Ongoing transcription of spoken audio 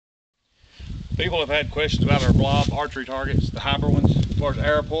People have had questions about our BLOB archery targets, the hybrid ones, as far as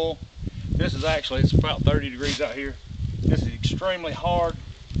air pull. This is actually, it's about 30 degrees out here. This is extremely hard,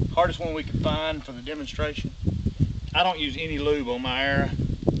 hardest one we could find for the demonstration. I don't use any lube on my arrow.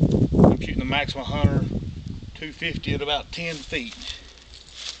 I'm shooting the maximum hunter 250 at about 10 feet.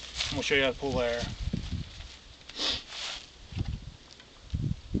 I'm gonna show you how to pull the arrow.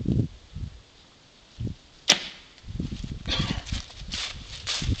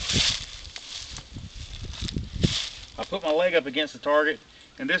 I put my leg up against the target,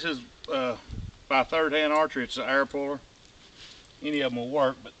 and this is by third hand archery. It's an air puller. Any of them will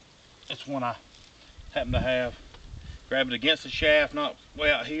work, but it's one I happen to have. Grab it against the shaft, not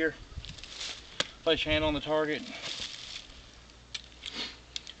way out here. Place your hand on the target, and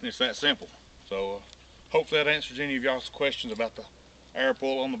it's that simple. So hopefully that answers any of y'all's questions about the air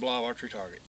pull on the BLOB archery target.